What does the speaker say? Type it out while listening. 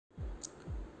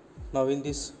Now in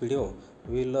this video,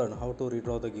 we will learn how to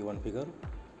redraw the given figure.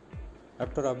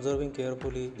 After observing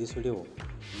carefully this video,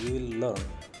 you will learn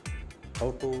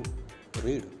how to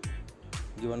read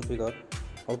given figure,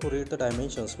 how to read the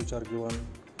dimensions which are given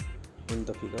in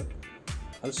the figure.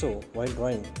 Also, while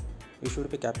drawing, you should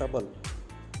be capable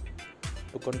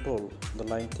to control the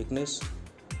line thickness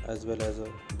as well as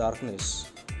darkness,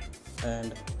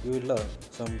 and you will learn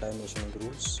some dimensioning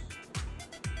rules.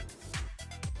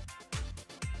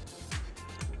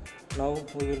 Now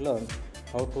we will learn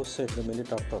how to set the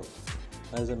Minidrafter,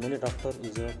 as a Minidrafter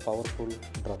is a powerful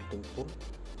drafting tool.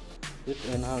 It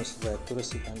enhances the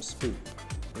accuracy and speed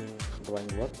in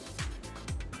drawing work.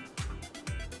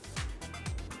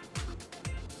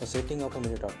 The setting of a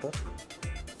Minidrafter.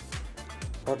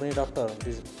 For Minidrafter,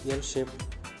 this L-shaped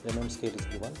scale is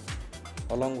given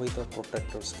along with a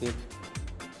protractor scale.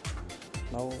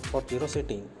 Now for zero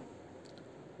setting,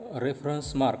 a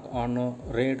reference mark on a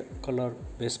red color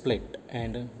base plate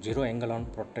and zero angle on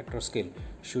protractor scale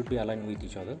should be aligned with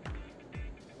each other,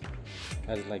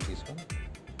 as like this one.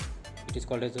 It is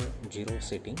called as a zero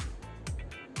setting.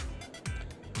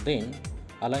 Then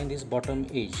align this bottom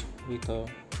edge with a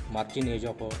margin edge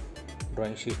of a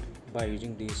drawing sheet by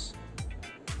using this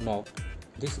knob.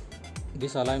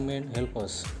 This alignment helps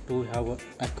us to have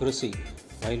accuracy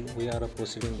while we are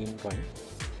proceeding in drawing.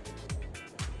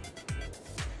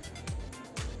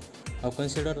 Now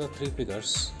consider the three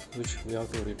figures which we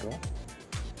have to redraw.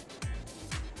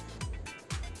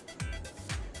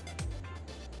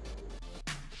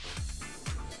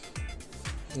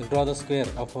 Draw the square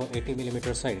of a 80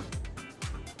 mm side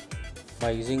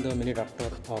by using the Minidrafter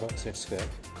or a set square.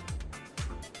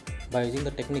 By using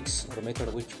the techniques or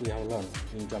method which we have learned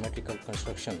in geometrical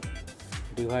construction,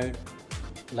 divide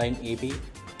line AB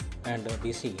and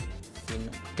BC in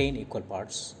 10 equal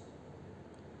parts,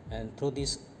 and through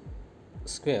this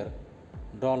square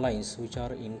draw lines which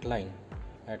are inclined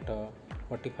at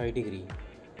 45 degree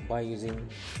by using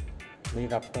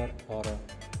Minidrafter or a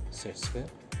set square.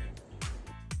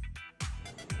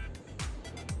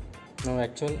 Now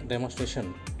actual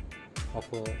demonstration of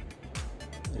a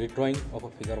redrawing of a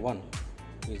figure 1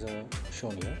 is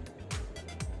shown here.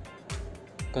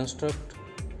 Construct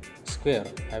square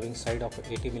having side of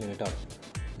 80 mm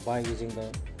by using the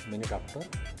Minidrafter.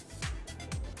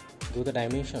 Give the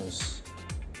dimensions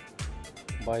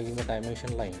by using the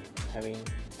dimension line having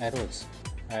arrows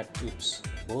at its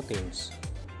both ends,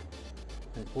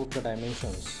 and put the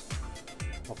dimensions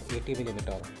of 80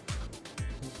 mm.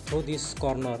 Through this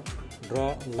corner,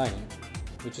 draw a line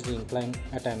which is inclined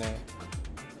at an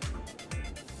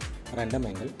random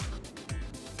angle.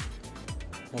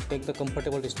 Now take the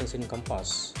comfortable distance in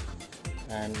compass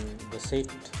and set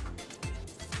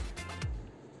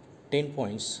 10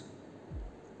 points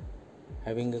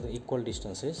having the equal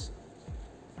distances.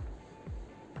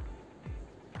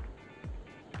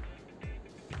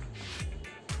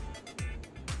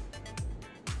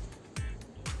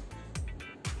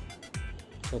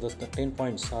 So thus the 10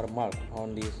 points are marked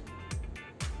on this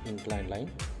inclined line.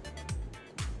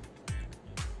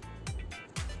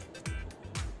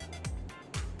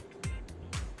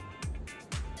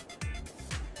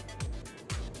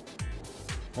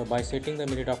 Now by setting the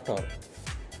Minidrafter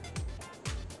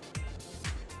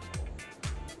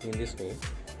in this way,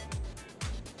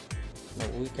 now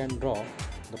we can draw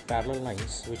the parallel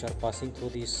lines which are passing through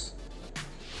these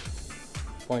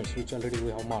points which already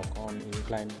we have marked on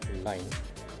inclined line,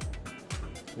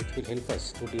 which will help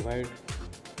us to divide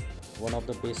one of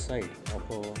the base side of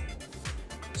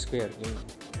a square in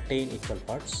 10 equal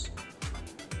parts.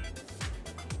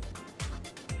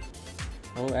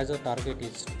 Now as a target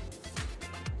is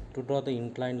to draw the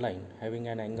inclined line having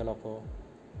an angle of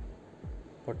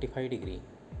 45 degree.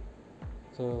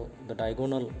 So the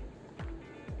diagonal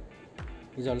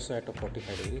is also at a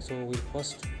 45 degree. So we'll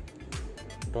first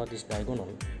draw this diagonal.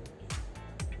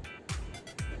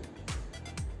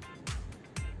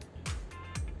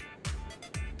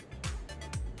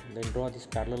 Then draw these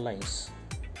parallel lines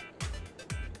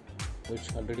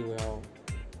which already we have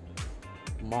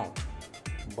marked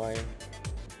by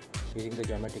using the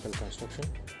geometrical construction.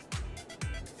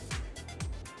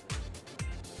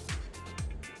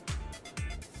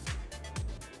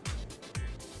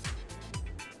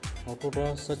 Now to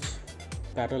draw such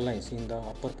parallel lines in the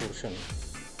upper portion,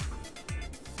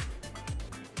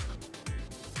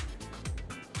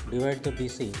 divide the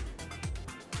BC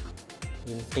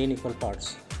in 10 equal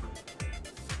parts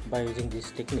by using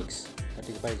these techniques, that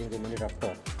is by using the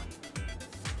Minidrafter.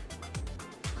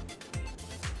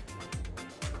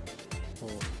 So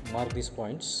mark these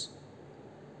points.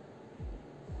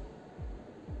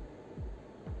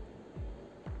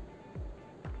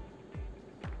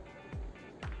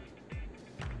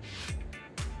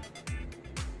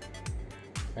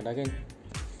 And again,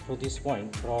 to this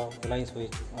point, draw the lines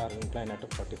which are inclined at a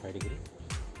 45 degree.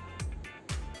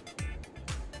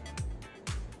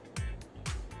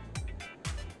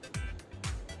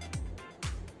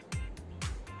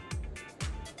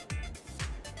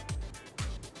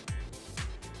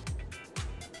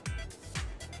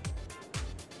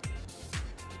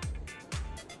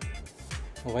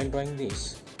 While drawing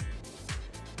this,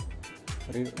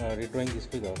 redrawing this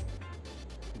figure,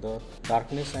 the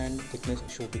darkness and thickness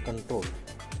should be controlled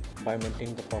by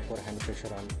maintaining the proper hand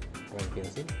pressure on drawing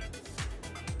pencil.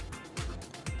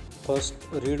 First,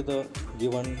 read the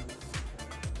given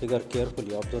figure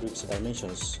carefully, observe its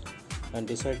dimensions, and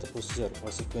decide the procedure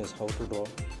or sequence how to draw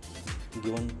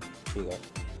given figure.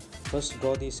 First,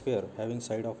 draw the square having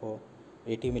side of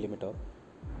 80 mm.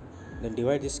 Then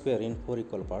divide the square in 4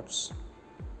 equal parts.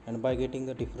 And by getting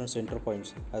the different center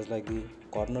points as like the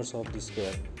corners of the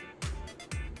square,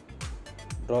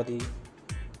 draw the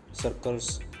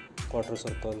circles, quarter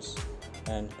circles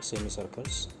and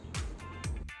semicircles.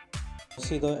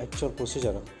 See the actual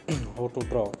procedure how to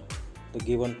draw the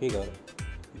given figure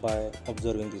by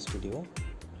observing this video.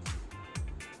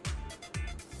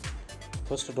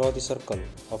 First, draw the circle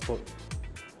of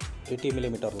 80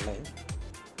 mm line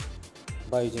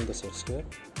by using the set square.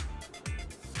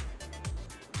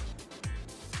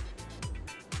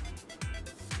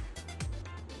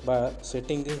 By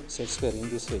setting the set square in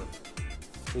this way,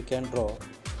 we can draw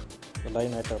the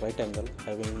line at a right angle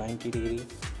having 90 degree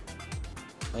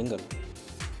angle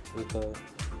with a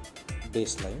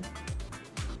baseline.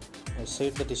 Now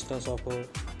set the distance of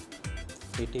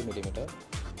 80 mm.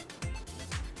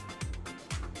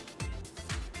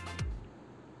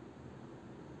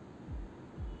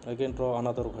 Again, draw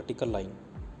another vertical line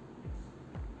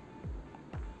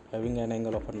having an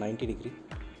angle of 90 degree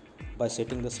by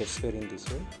setting the set square in this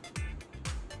way.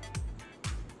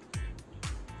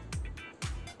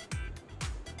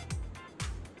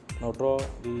 Now draw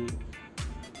the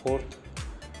fourth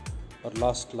or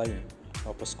last line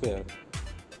of a square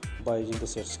by using the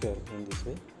set square in this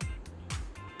way.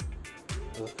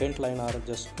 The faint line are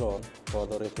just drawn for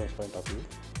the reference point of view.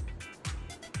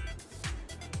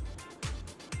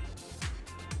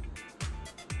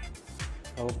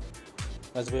 Now,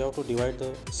 as we have to divide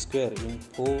the square in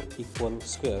 4 equal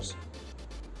squares,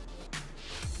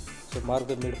 so mark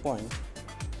the midpoint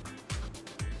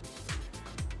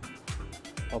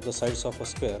of the sides of a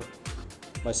square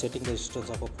by setting the distance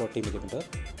of 40 mm.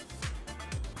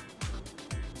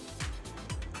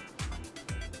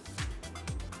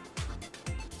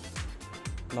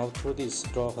 Now through this,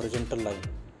 draw a horizontal line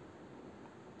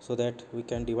so that we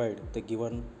can divide the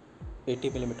given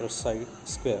 80 mm side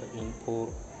square in 4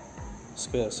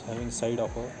 squares having side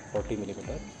of 40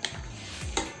 mm.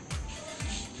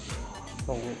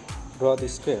 Now draw the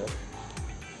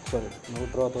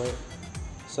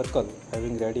circle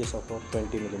having radius of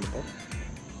 20 mm.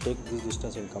 Take this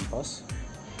distance in compass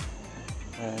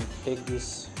and take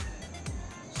this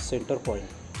center point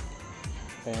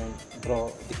and draw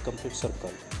the complete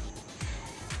circle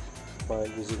by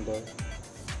using the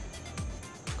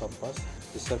compass.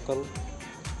 The circle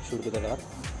should be the dark.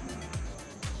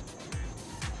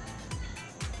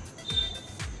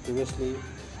 Previously,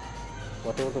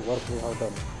 whatever the work we have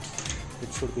done,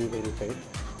 it should be verified.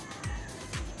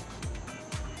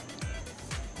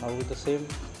 Now with the same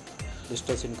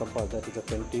distance in compass, that is a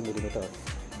 20 mm,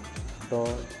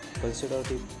 consider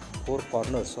the 4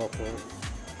 corners of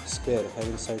a square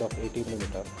having side of 80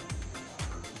 mm.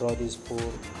 Draw these 4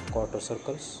 quarter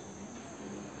circles.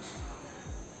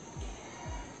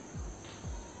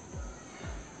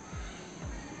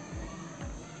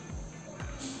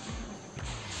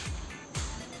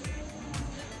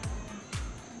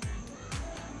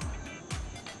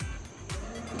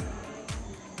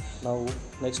 Now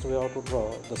next we have to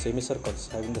draw the semicircles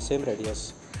having the same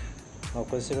radius. Now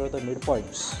consider the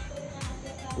midpoints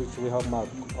which we have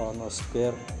marked on a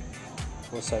square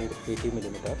for side 80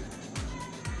 mm.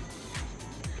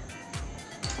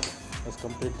 Let's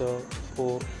complete the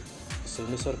 4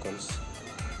 semicircles.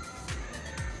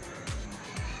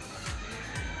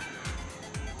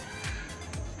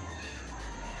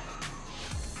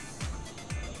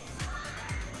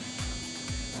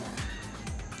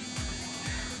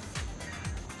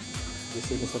 This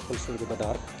semicircle should be the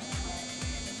dark.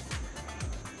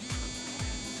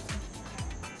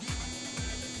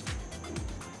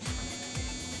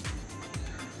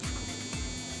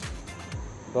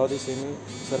 Draw the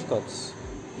semicircles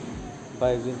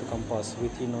by using the compass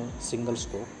within a single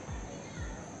stroke.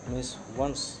 Means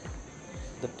once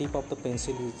the tip of the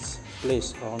pencil is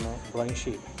placed on a drawing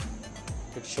sheet,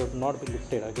 it should not be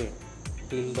lifted again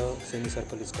till the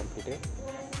semicircle is completed.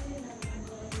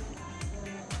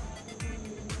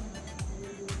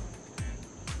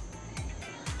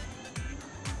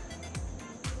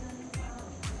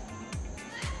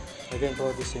 Again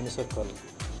draw the semicircle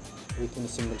within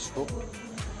single stroke.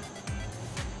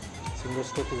 Single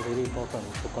stroke is very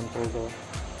important to control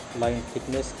the line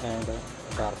thickness and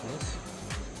darkness.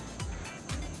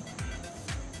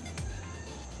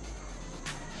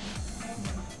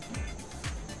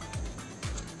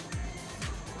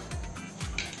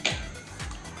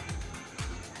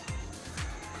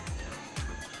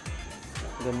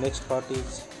 The next part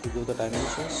is to give the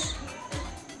dimensions.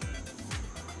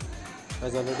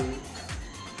 As already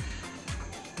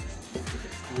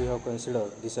we have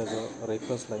considered this as a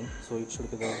reference line, so it should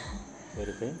be the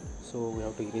very faint, so we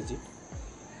have to erase it.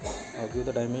 Now give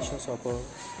the dimensions of a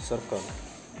circle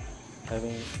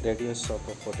having radius of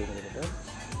 40 mm.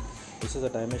 This is the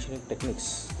dimensioning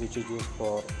techniques which is used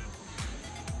for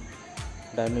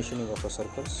dimensioning of a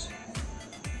circles.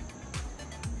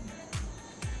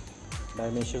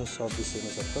 Dimensions of the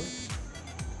semicircle.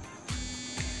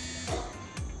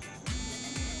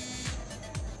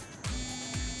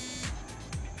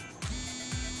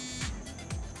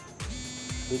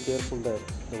 Be careful that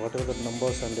whatever the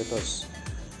numbers and letters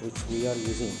which we are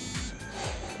using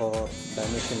for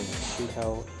dimensioning should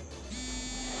have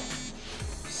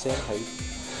same height.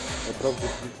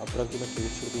 Approximately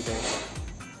it should be the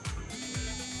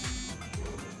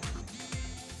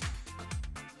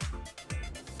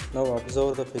Now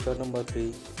observe the figure number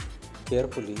 3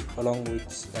 carefully along with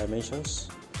its dimensions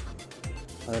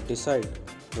and decide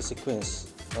the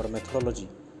sequence or methodology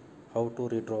how to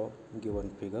redraw given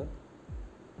figure.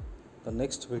 The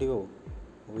next video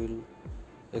will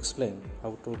explain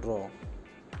how to draw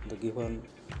the given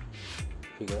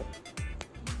figure.